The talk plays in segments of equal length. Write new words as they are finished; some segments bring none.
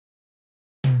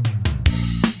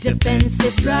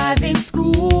Defensive driving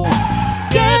school.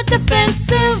 Get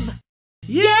defensive.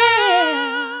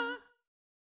 Yeah.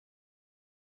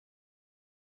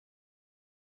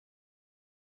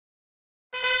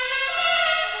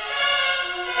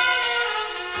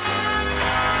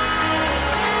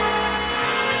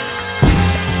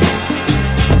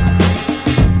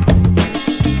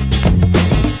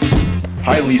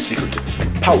 Highly secretive,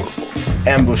 powerful,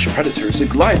 ambush predators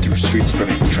that glide through streets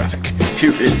preventing traffic.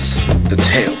 Here is the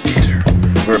Tailgater.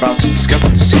 We're about to discover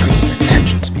the secrets and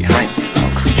intentions behind these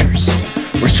foul creatures.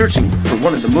 We're searching for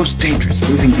one of the most dangerous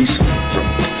moving beasts on the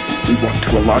road. We want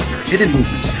to unlock their hidden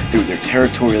movements through their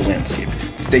territorial landscape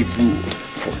that they've ruled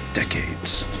for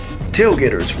decades.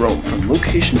 Tailgaters roam from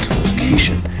location to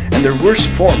location, and their worst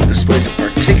form displays a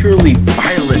particularly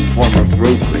violent form of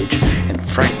road rage and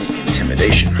frightening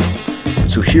intimidation.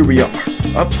 So here we are,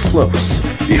 up close,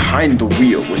 behind the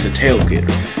wheel with a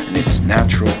tailgater in its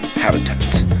natural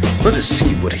habitat. Let us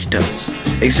see what he does,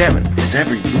 examine his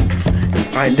every move, and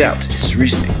find out his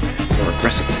reasoning for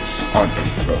aggressiveness on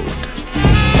the road.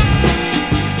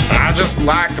 I just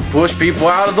like to push people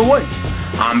out of the way.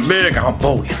 I'm big on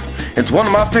bullying. It's one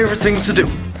of my favorite things to do.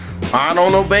 I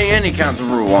don't obey any kinds of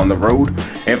rule on the road.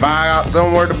 If I got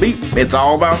somewhere to be, it's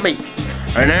all about me.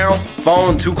 And now,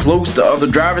 falling too close to other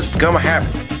drivers has become a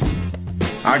habit.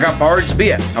 I got parties to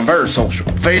be at. I'm very social.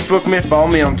 Facebook me, follow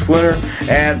me on Twitter,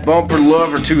 at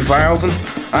BumperLover2000.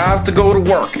 I have to go to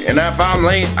work, and if I'm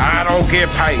late, I don't get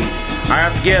paid. I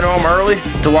have to get home early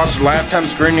to watch the lifetime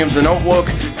screening of The Notebook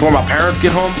before my parents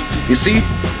get home. You see,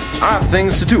 I have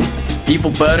things to do. People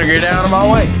better get out of my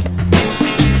way.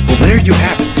 Well, there you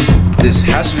have it. This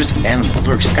hazardous animal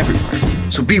lurks everywhere,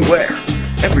 so beware.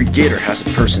 Every gator has a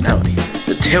personality.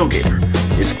 The tailgater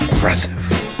is aggressive.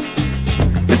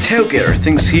 The tailgater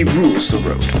thinks he rules the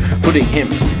road, putting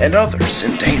him and others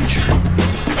in danger.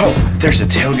 Oh, there's a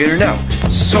tailgater now.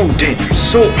 So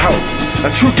dangerous, so powerful.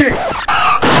 A true king.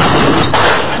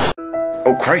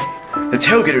 Oh, crikey. The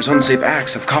tailgater's unsafe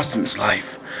acts have cost him his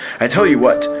life. I tell you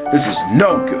what, this is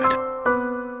no good.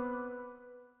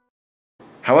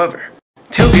 However,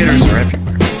 tailgaters are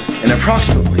everywhere, and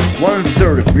approximately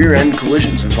 1/3 of rear-end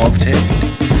collisions involve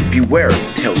tailgating. Beware of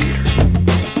the tailgater.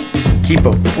 Keep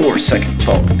a 4-second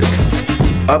falling distance.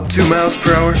 Up 2 miles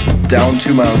per hour, down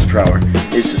 2 miles per hour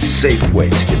is a safe way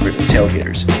to get rid of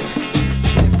tailgaters.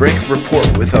 Break rapport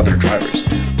with other drivers.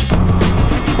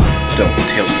 Don't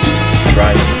tailgate.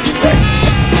 Drive